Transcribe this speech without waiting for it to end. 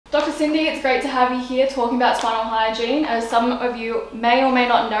Dr. Cindy, it's great to have you here talking about spinal hygiene. As some of you may or may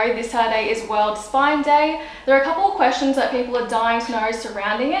not know, this Saturday is World Spine Day. There are a couple of questions that people are dying to know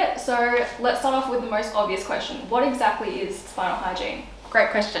surrounding it. So let's start off with the most obvious question. What exactly is spinal hygiene?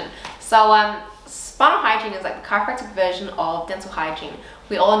 Great question. So spinal hygiene is like the chiropractic version of dental hygiene.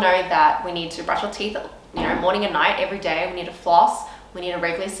 We all know that we need to brush our teeth, morning and night every day. We need to floss. We need to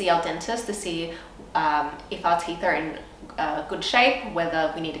regularly see our dentist to see if our teeth are in good shape,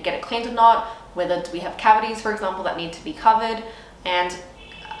 whether we need to get it cleaned or not, whether we have cavities, for example, that need to be covered. And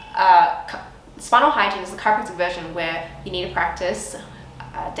spinal hygiene is the chiropractic version where you need to practice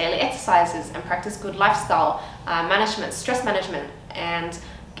daily exercises and practice good lifestyle management, stress management, and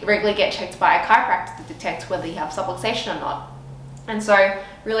regularly get checked by a chiropractor to detect whether you have subluxation or not. And so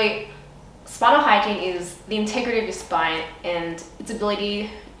really, spinal hygiene is the integrity of your spine and its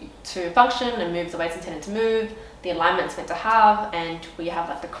ability to function and move the way it's intended to move, the alignment it's meant to have, and where you have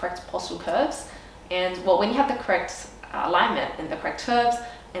like the correct postural curves. And well, when you have the correct alignment and the correct curves,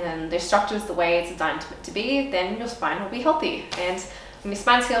 and then the structures the way it's designed to be, then your spine will be healthy. And when your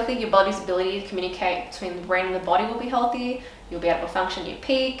spine's healthy, your body's ability to communicate between the brain and the body will be healthy. You'll be able to function your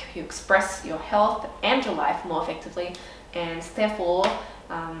peak, you express your health and your life more effectively, and therefore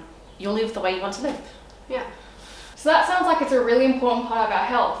you'll live the way you want to live. Yeah. So that sounds like it's a really important part of our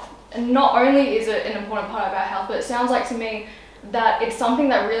health. And not only is it an important part of our health, but it sounds like to me that it's something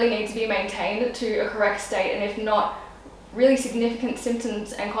that really needs to be maintained to a correct state, and if not, really significant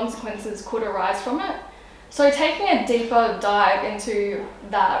symptoms and consequences could arise from it. So taking a deeper dive into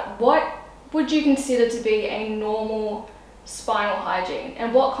that, what would you consider to be a normal spinal hygiene,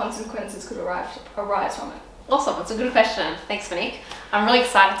 and what consequences could arise from it? Awesome, that's a good question. Thanks, Monique. I'm really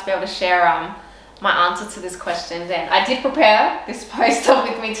excited to be able to share my answer to this question, and I did prepare this poster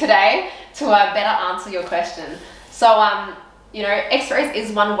with me today to better answer your question. So x-rays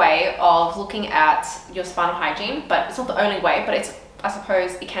is one way of looking at your spinal hygiene, but it's not the only way, but I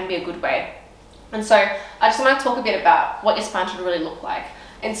suppose it can be a good way. And so I just want to talk a bit about what your spine should really look like.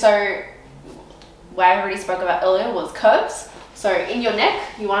 And so what I already spoke about earlier was curves. So in your neck,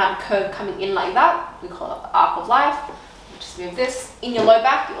 you want to have a curve coming in like that. We call it the arc of life. Just move this. In your low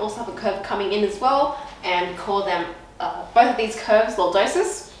back, you also have a curve coming in as well, and we call them, both of these curves,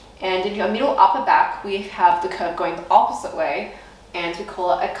 lordosis. And in your middle upper back, we have the curve going the opposite way, and we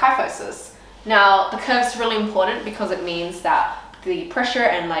call it a kyphosis. Now, the curve's really important because it means that the pressure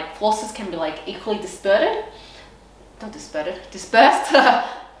and like forces can be like equally dispersed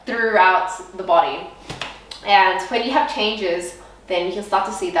throughout the body. And when you have changes, then you can start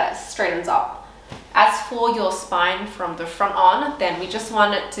to see that it straightens up. As for your spine from the front on, then we just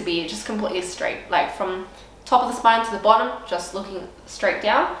want it to be just completely straight, like from top of the spine to the bottom, just looking straight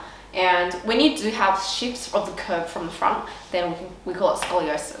down. And when you do have shifts of the curve from the front, then we call it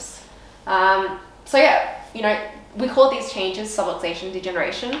scoliosis. So yeah, we call these changes subluxation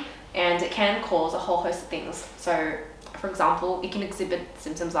degeneration, and it can cause a whole host of things. So for example, it can exhibit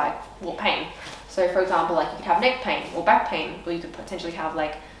symptoms like pain. So for example, like you could have neck pain or back pain, or you could potentially have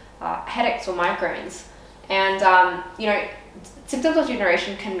like headaches or migraines. And symptoms of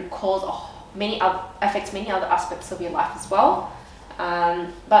degeneration can cause affect many other aspects of your life as well.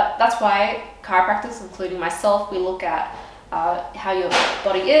 But that's why chiropractors, including myself, we look at how your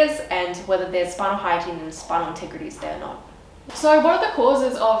body is and whether there's spinal hygiene and spinal integrity is there or not. So what are the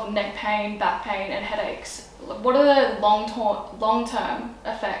causes of neck pain, back pain, and headaches? What are the long-term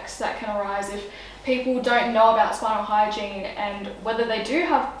effects that can arise if people don't know about spinal hygiene, and whether they do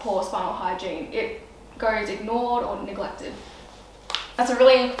have poor spinal hygiene, it goes ignored or neglected? That's a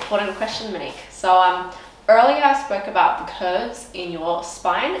really important question, Monique. So earlier I spoke about the curves in your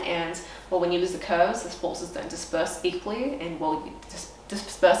spine, and when you lose the curves, the forces don't disperse equally, and it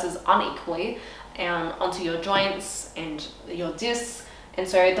disperses unequally onto your joints and your discs. And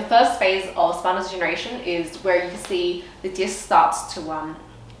so the first phase of spinal degeneration is where you can see the disc starts to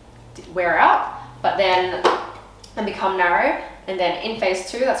wear out, but then and become narrow. And then in phase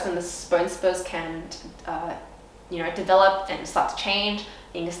 2, that's when the bone spurs can develop and start to change.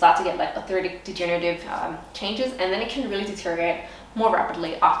 And you can start to get like arthritic degenerative changes, and then it can really deteriorate more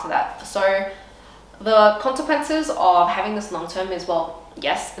rapidly after that. So the consequences of having this long term is, well,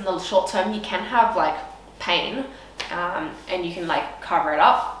 yes, in the short term you can have like pain, and you can like cover it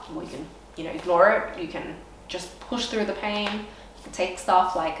up, or you can ignore it. You can just push through the pain. You can take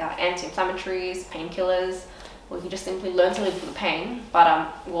stuff like anti-inflammatories, painkillers, or you can just simply learn to live with the pain. But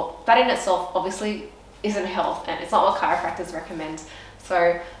that in itself obviously isn't health, and it's not what chiropractors recommend.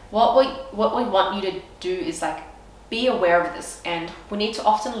 So what we want you to do is like be aware of this, and we need to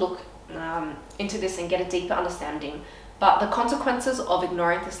often look into this and get a deeper understanding But the consequences of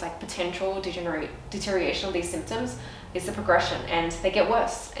ignoring this like potential deterioration of these symptoms is the progression, and they get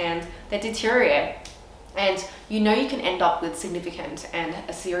worse and they deteriorate. And you know you can end up with significant and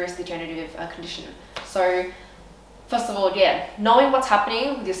a serious degenerative condition. So first of all, yeah, knowing what's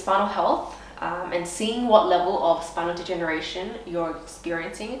happening with your spinal health and seeing what level of spinal degeneration you're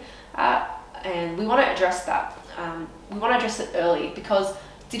experiencing, and we want to address that. We want to address it early because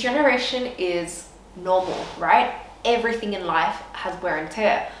degeneration is normal, right? Everything in life has wear and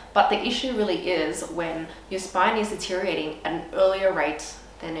tear, but the issue really is when your spine is deteriorating at an earlier rate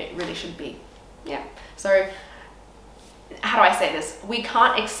than it really should be. Yeah. So how do I say this? We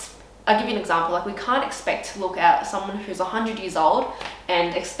can't I'll give you an example. Like, we can't expect to look at someone who's 100 years old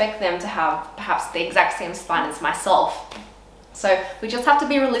and expect them to have perhaps the exact same spine as myself. So we just have to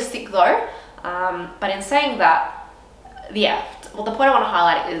be realistic though. But in saying that, yeah, well, the point I want to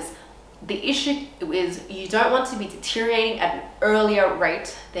highlight is the issue is you don't want to be deteriorating at an earlier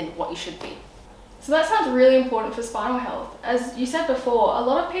rate than what you should be. So that sounds really important for spinal health. As you said before, a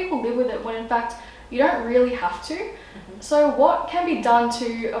lot of people live with it when in fact you don't really have to. So what can be done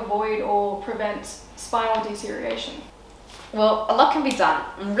to avoid or prevent spinal deterioration? Well, a lot can be done.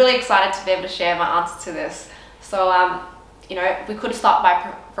 I'm really excited to be able to share my answer to this. So, you know, we could start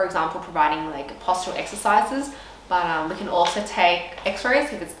by, for example, providing like postural exercises, but we can also take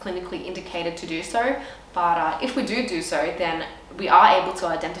x-rays if it's clinically indicated to do so. But if we do so, then we are able to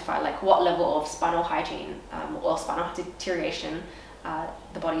identify like what level of spinal hygiene or spinal deterioration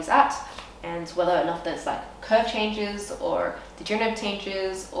the body's at, and whether or not there's like curve changes or degenerative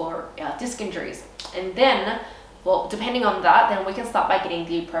changes or disc injuries. And then, well, depending on that, then we can start by getting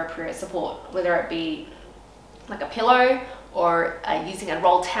the appropriate support, whether it be like a pillow or using a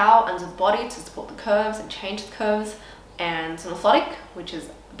rolled towel under the body to support the curves and change the curves, and an orthotic, which is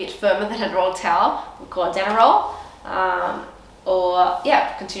a bit firmer than a rolled towel, we call it Denaroll. Or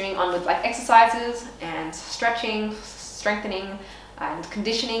yeah, continuing on with like exercises and stretching, strengthening and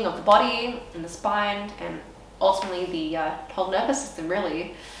conditioning of the body and the spine and ultimately the whole nervous system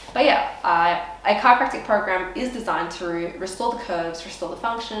really. But yeah, a chiropractic program is designed to restore the curves, restore the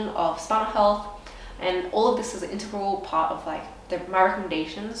function of spinal health, and all of this is an integral part of like my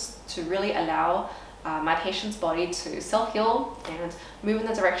recommendations to really allow my patient's body to self-heal and move in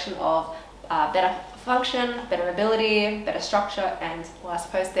the direction of better function, better mobility, better structure, and well, I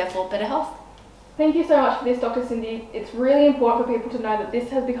suppose therefore better health. Thank you so much for this, Dr. Cindy. It's really important for people to know that this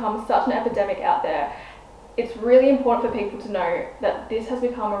has become such an epidemic out there. It's really important for people to know that this has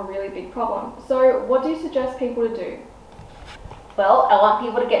become a really big problem. So what do you suggest people to do? Well, I want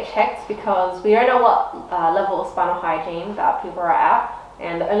people to get checked because we don't know what level of spinal hygiene that people are at,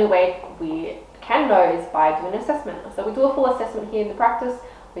 and the only way we can know is by doing an assessment. So we do a full assessment here in the practice.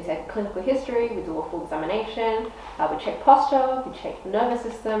 We take a clinical history, we do a full examination, we check posture, we check the nervous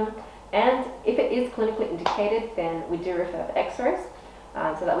system, and if it is clinically indicated, then we do refer for x-rays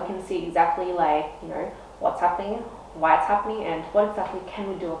so that we can see exactly like, you know, what's happening, why it's happening, and what exactly can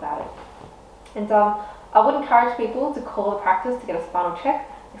we do about it. And I would encourage people to call the practice to get a spinal check,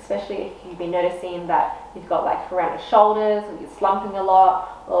 especially if you've been noticing that you've got like around the shoulders, or you're slumping a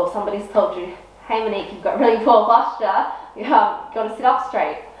lot, or somebody's told you, hey Monique, you've got really poor posture, you've got to sit up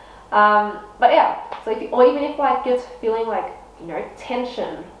straight. But yeah, so or even if like you're feeling like, you know,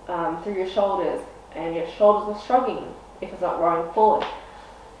 tension through your shoulders and your shoulders are shrugging if it's not rolling forward.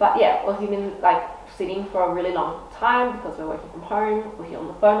 But yeah, or if you've been like sitting for a really long time because we're working from home, or you're on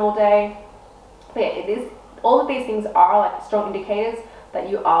the phone all day. But yeah, all of these things are like strong indicators that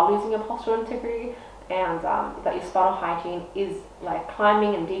you are losing your postural integrity and that your spinal hygiene is like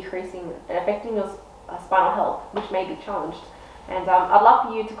climbing and decreasing and affecting your spinal health, which may be challenged. And I'd love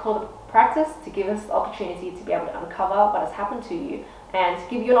for you to call the practice to give us the opportunity to be able to uncover what has happened to you and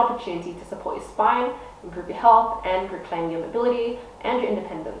give you an opportunity to support your spine, improve your health, and reclaim your mobility and your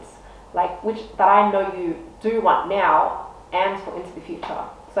independence, that I know you do want now and for into the future.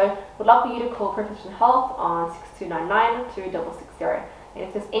 So we'd love for you to call Provolution Health on 6299 2660. And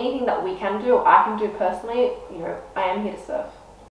if there's anything that we can do or I can do personally, you know, I am here to serve.